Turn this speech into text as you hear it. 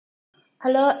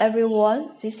Hello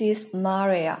everyone, this is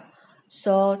Maria.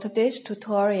 So today's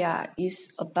tutorial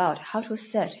is about how to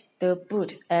set the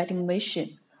boot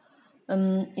animation.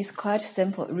 It's quite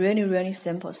simple, really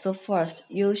simple. So first,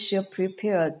 you should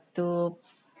prepare the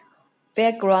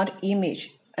background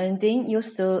image and then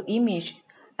use the image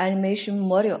animation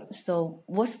module. So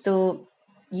what's the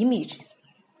image?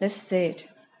 Let's see it.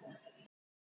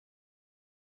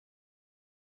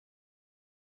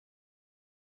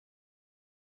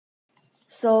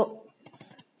 So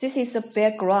this is the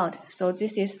background. So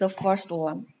this is the first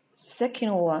one,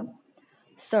 second one,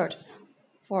 third,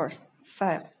 fourth,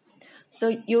 fifth. So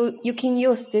you can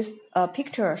use these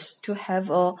pictures to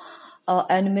have a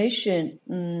animation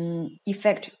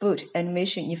effect, boot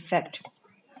animation effect.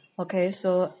 Okay,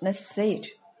 so let's see it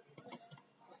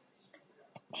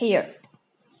here.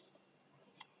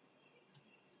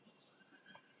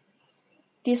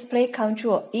 Display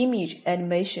control image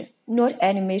animation, not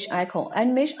animation icon.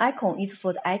 Animation icon is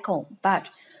for the icon, but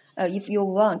if you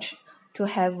want to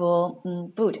have a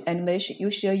boot animation,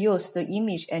 you should use the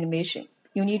image animation.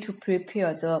 You need to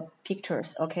prepare the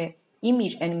pictures, okay?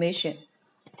 Image animation.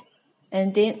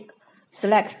 And then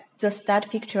select the start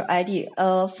picture ID.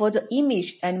 For the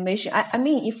image animation, I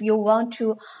mean, if you want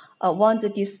to want the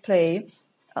display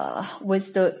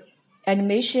with the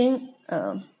animation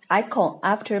icon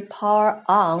after power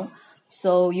on,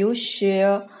 so you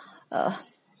should how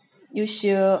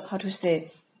to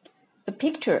say, the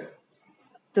picture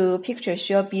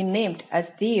should be named as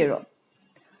 0.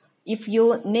 If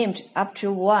you named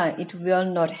after 1, it will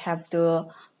not have the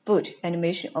boot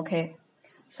animation, okay?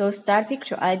 So start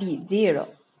picture ID 0,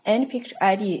 end picture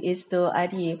ID is the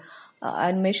ID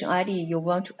animation ID you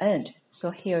want to end.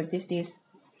 So here this is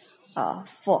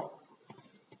 4.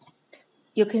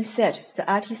 You can set the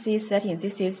RTC setting.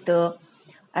 This is the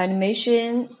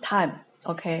animation time,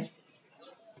 okay?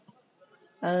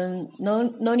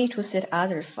 No need to set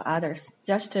others for others.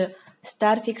 Just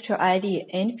start picture ID,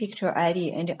 end picture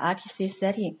ID, and RTC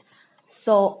setting.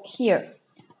 So here,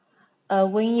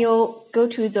 when you go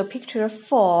to the picture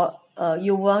 4,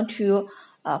 you want to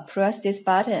press this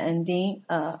button and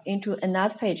then into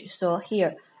another page. So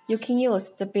here, you can use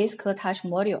the basic touch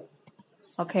module.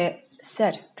 Okay,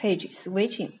 set page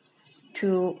switching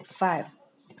to 5.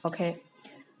 Okay,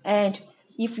 and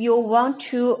if you want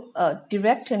to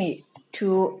directly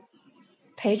to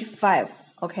page 5,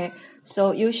 okay,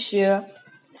 so you should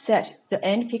set the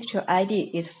end picture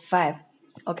ID is 5.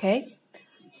 Okay,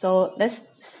 so let's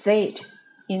see it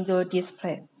in the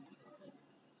display.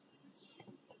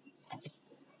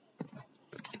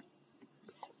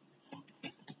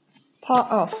 Power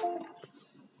off,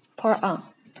 power on.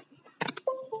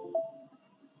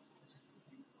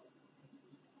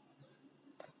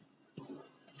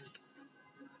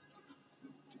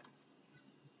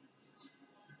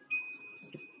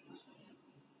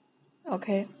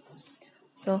 Okay,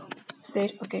 so say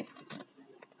it again.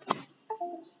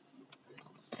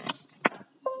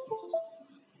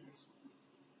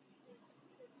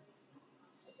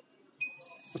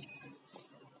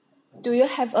 Do you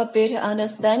have a better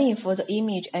understanding for the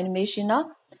image animation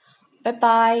now?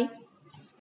 Bye-bye.